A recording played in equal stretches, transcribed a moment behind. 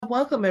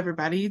Welcome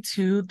everybody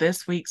to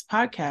this week's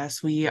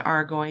podcast. We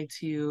are going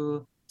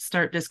to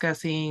start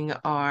discussing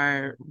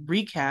our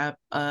recap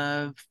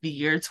of the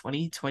year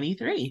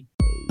 2023.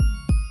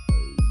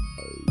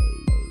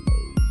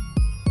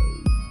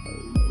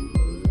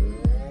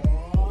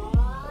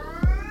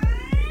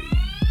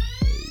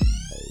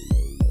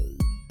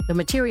 The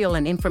material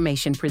and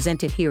information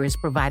presented here is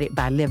provided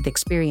by Lived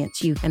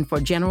Experience Youth and for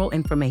general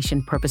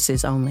information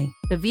purposes only.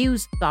 The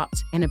views,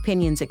 thoughts, and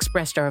opinions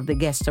expressed are of the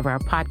guests of our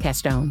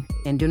podcast own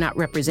and do not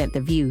represent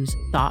the views,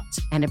 thoughts,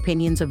 and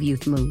opinions of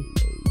Youth Move.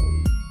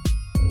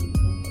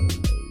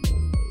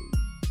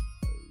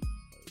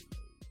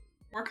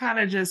 We're kind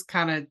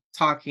of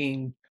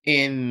talking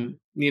in,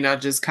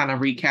 just kind of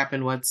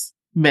recapping what's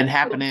been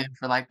happening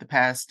for like the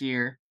past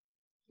year.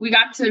 We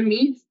got to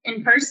meet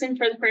in person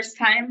for the first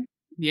time.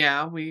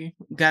 Yeah, we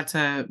got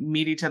to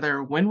meet each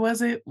other. When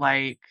was it?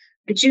 Like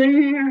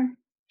June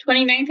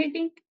 29th, I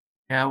think.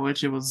 Yeah,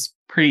 which it was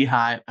pretty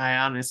hot.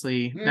 That was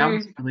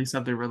really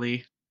something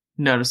really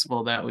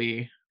noticeable that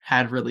we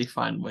had really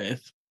fun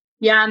with.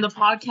 Yeah, and the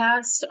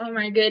podcast, oh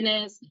my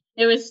goodness.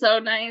 It was so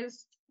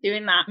nice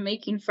doing that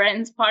Making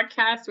Friends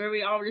podcast where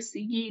we all were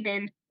singing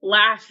and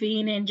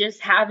laughing and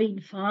just having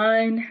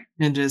fun.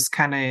 And just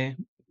kind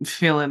of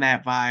feeling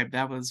that vibe.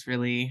 That was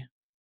really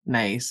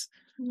nice.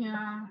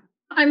 Yeah,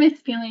 I miss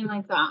feeling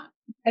like that.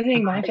 I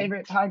think my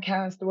favorite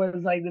podcast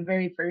was like the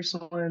very first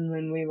one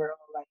when we were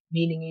all like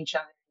meeting each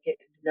other, getting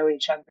to know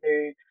each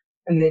other,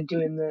 and then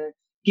doing the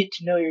get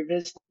to know your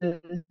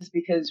vistas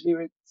because we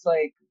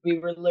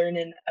were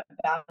learning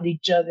about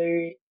each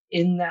other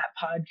in that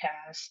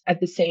podcast at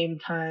the same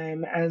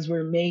time as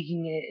we're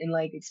making it and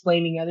like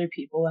explaining other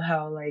people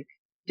how like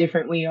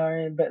different we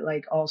are, but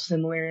like all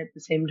similar at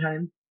the same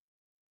time.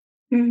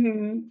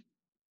 Mm-hmm.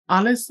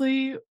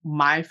 Honestly,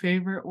 my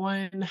favorite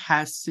one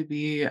has to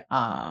be,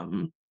 I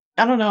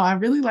don't know, I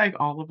really like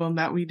all of them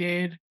that we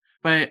did,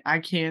 but I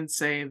can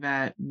say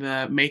that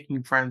the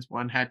Making Friends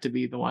one had to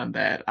be the one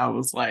that I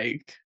was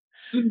like,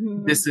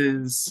 this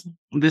is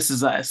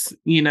us,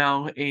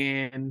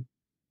 and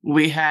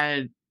we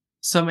had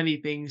so many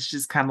things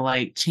just kind of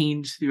like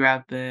change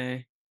throughout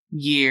the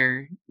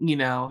year,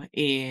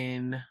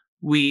 and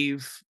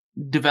we've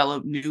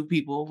developed new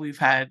people. We've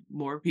had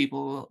more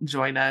people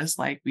join us.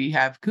 Like we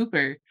have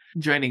Cooper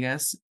joining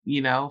us,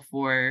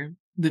 for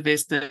the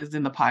Vistas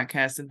and the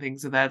podcast and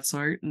things of that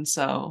sort. And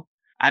so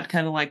I'd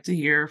kind of like to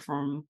hear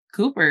from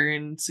Cooper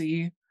and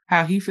see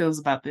how he feels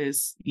about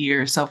this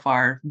year so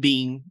far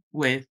being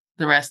with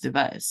the rest of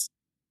us.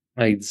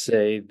 I'd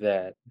say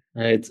that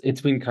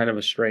it's been kind of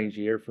a strange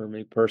year for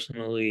me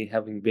personally,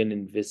 having been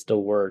in Vista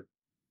work.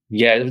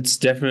 Yeah, it's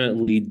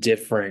definitely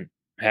different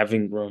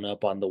having grown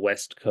up on the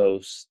West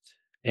Coast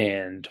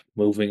and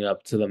moving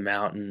up to the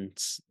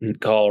mountains in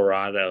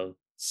Colorado.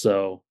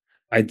 So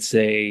I'd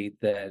say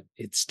that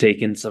it's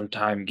taken some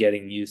time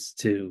getting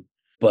used to,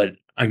 but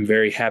I'm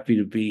very happy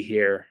to be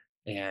here.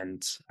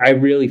 And I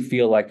really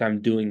feel like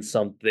I'm doing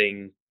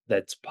something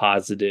that's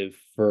positive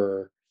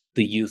for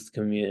the youth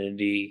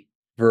community,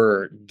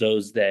 for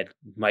those that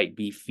might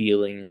be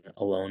feeling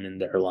alone in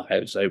their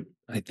lives.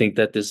 I think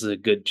that this is a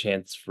good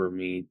chance for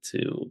me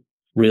to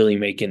really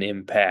make an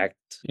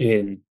impact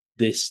in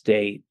this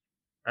state.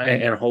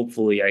 And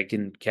hopefully I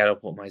can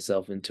catapult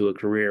myself into a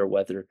career,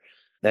 whether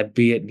that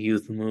be at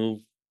Youth Move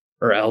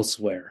or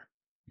elsewhere,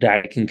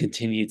 that I can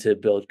continue to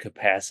build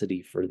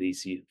capacity for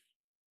these youth.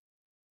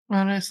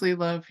 Honestly,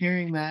 love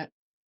hearing that.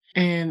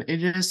 And it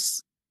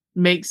just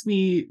makes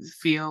me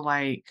feel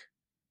like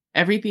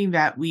everything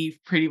that we've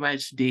pretty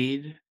much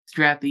did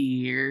throughout the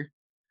year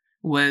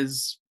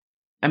was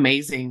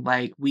amazing.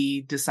 Like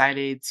we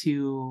decided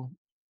to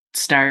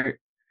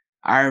start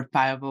our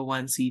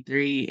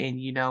 501c3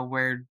 and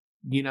we're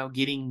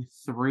getting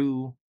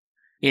through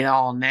it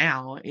all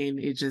now, and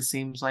it just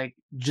seems like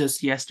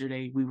just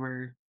yesterday we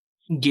were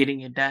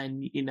getting it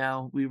done.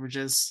 We were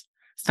just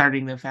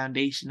starting the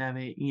foundation of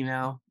it,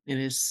 it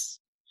is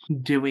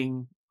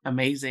doing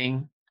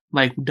amazing.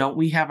 Like, don't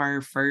we have our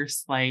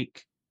first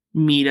like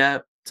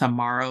meetup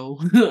tomorrow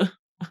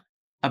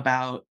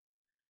about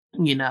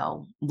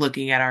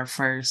looking at our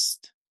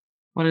first,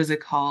 what is it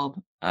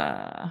called?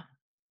 Oh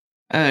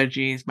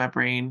geez, my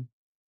brain.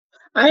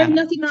 I have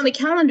nothing on the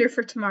calendar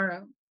for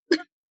tomorrow.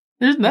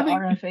 There's nothing.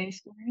 The RFA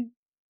story.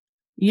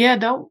 Yeah,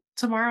 don't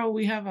tomorrow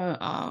we have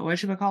a what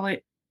should I call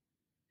it?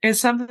 It's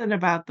something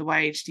about the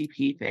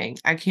YHDP thing.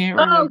 I can't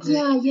remember.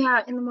 Oh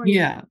yeah, in the morning.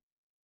 Yeah.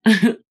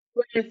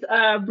 With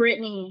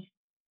Brittany.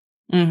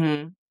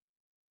 Mm-hmm.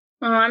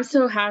 Oh, I'm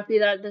so happy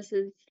that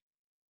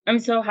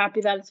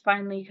it's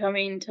finally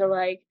coming to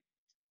like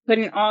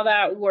putting all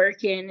that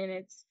work in, and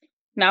it's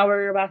now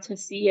we're about to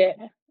see it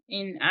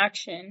in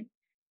action.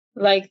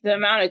 Like the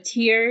amount of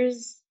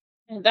tears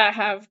that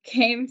have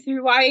came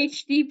through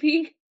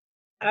YHDP.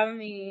 I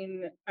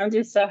mean, I'm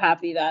just so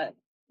happy that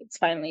it's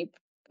finally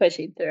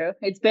pushing through.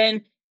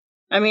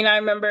 I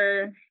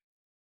remember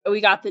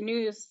we got the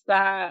news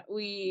that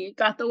we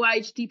got the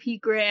YHDP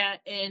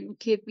grant, and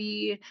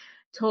Kippy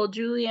told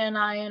Julia and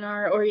I in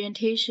our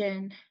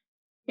orientation,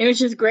 it was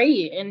just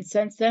great. And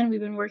since then, we've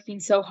been working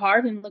so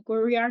hard, and look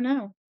where we are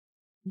now.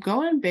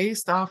 Going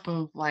based off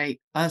of like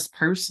us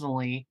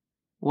personally,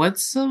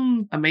 what's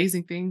some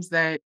amazing things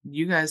that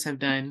you guys have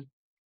done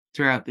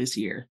throughout this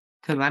year?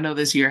 Because I know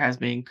this year has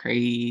been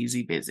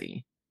crazy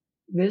busy.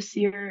 This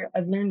year,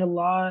 I've learned a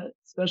lot,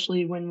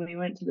 especially when we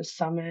went to the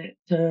summit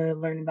to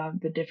learn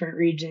about the different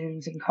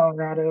regions in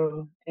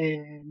Colorado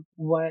and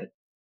what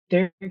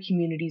their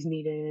communities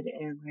needed,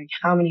 and like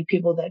how many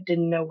people that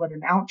didn't know what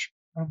an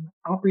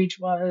outreach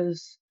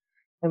was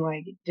and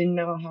like didn't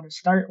know how to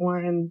start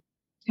one.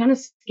 It's kind of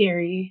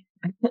scary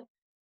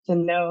to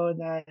know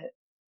that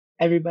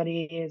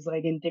everybody is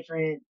like in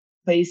different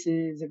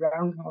places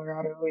around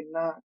Colorado and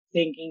not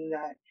thinking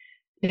that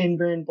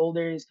Denver and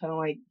Boulder is kind of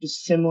like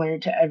just similar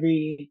to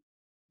every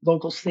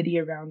local city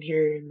around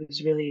here. It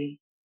was really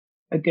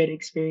a good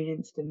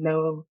experience to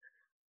know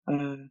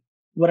uh,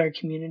 what our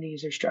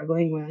communities are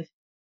struggling with.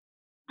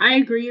 I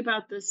agree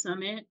about the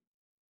summit.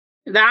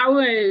 That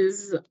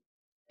was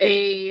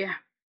a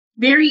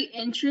very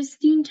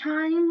interesting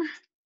time,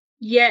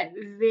 yet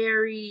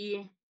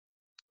very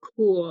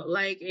cool.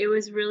 Like, it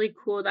was really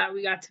cool that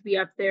we got to be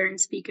up there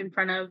and speak in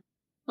front of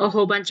a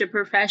whole bunch of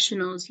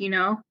professionals, you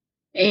know?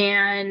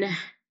 And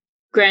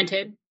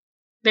granted,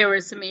 there were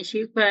some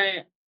issues,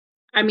 but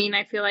I mean,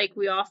 I feel like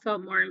we all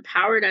felt more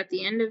empowered at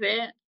the end of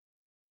it.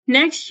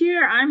 Next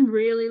year, I'm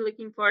really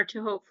looking forward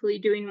to hopefully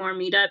doing more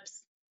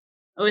meetups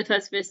with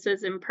us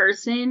Vistas in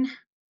person,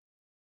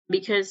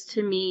 because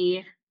to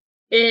me,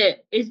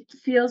 it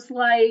feels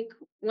like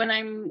when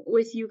I'm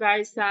with you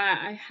guys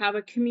that I have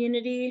a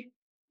community,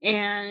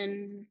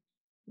 and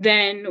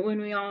then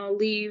when we all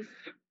leave,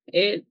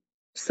 it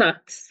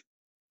sucks.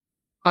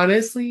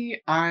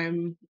 Honestly,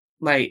 I'm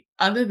like,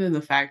 other than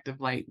the fact of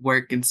like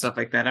work and stuff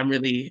like that, I'm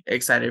really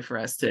excited for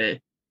us to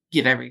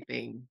get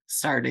everything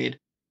started.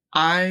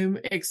 I'm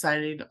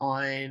excited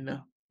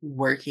on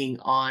working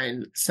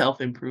on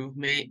self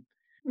improvement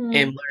Mm.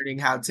 and learning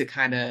how to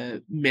kind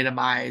of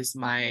minimize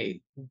my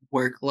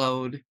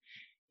workload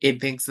and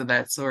things of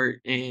that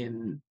sort,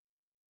 and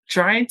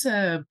trying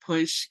to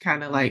push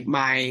kind of like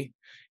my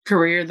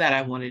career that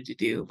I wanted to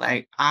do.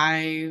 Like,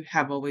 I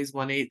have always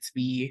wanted to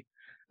be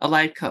a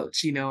life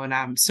coach, and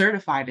I'm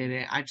certified in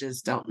it. I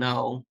just don't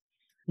know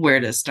where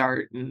to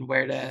start and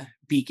where to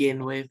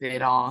begin with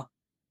it all.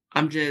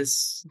 I'm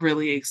just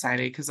really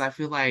excited because I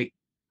feel like,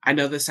 I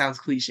know this sounds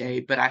cliche,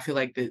 but I feel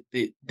like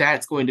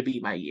that's going to be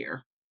my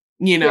year.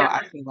 Yeah.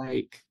 I feel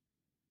like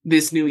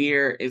this new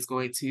year is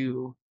going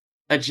to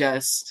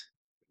adjust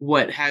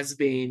what has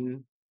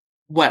been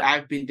what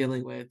I've been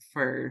dealing with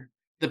for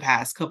the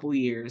past couple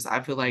years.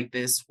 I feel like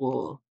this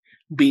will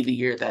be the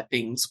year that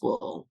things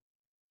will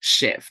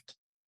shift,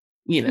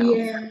 you know.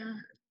 Yeah.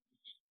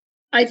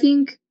 I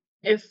think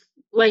if,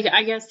 like,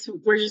 I guess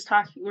we're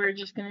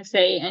just gonna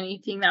say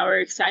anything that we're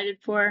excited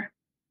for.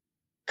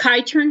 Kai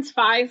turns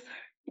 5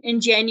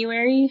 in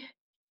January,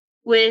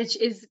 which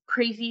is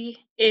crazy.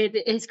 It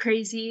is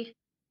crazy.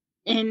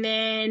 And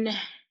then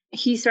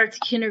he starts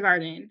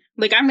kindergarten.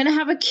 Like, I'm gonna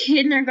have a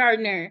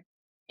kindergartner,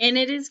 and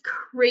it is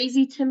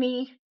crazy to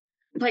me.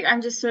 Like,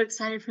 I'm just so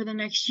excited for the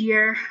next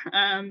year.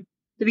 The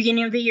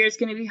beginning of the year is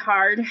gonna be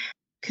hard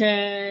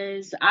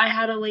because I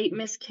had a late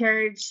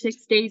miscarriage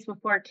 6 days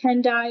before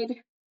Ken died.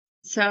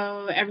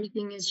 So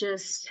everything is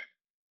just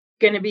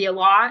gonna be a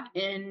lot.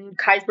 And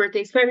Kai's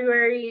birthday's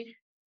February,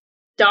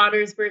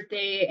 daughter's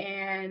birthday,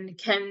 and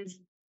Ken's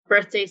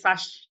birthday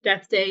slash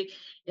death day,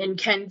 and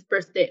Ken's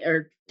birthday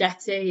or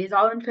death day is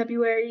all in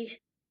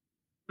February.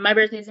 My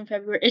birthday's in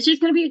February. It's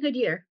just gonna be a good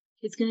year.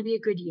 It's gonna be a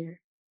good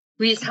year.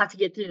 We just have to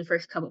get through the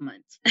first couple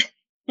months.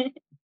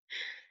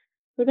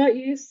 What about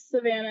you,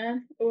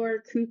 Savannah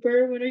or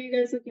Cooper? What are you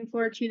guys looking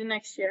forward to the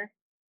next year?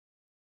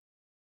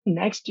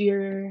 Next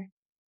year,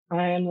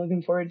 I am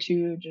looking forward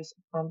to just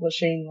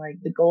accomplishing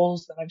like the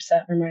goals that I've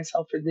set for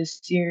myself for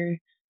this year.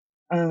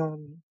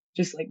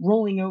 Just like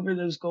rolling over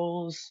those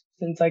goals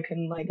since I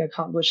couldn't like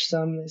accomplish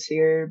some this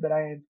year, but I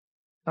have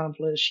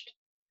accomplished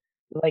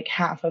like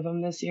half of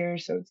them this year.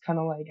 So it's kind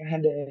of like I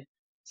had to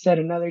set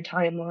another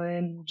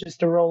timeline just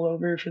to roll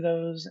over for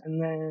those.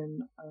 And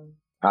then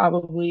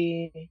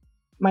probably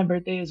my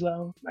birthday as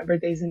well. My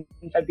birthday's in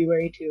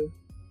February too.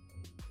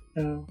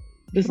 So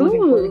just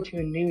looking Ooh, forward to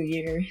a new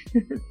year.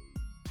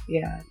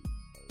 Yeah,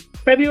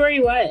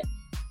 February what?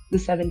 the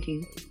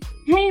 17th.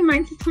 Hey,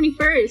 mine's the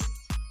 21st.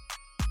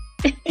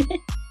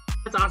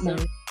 That's awesome.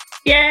 Nice.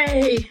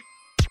 Yay!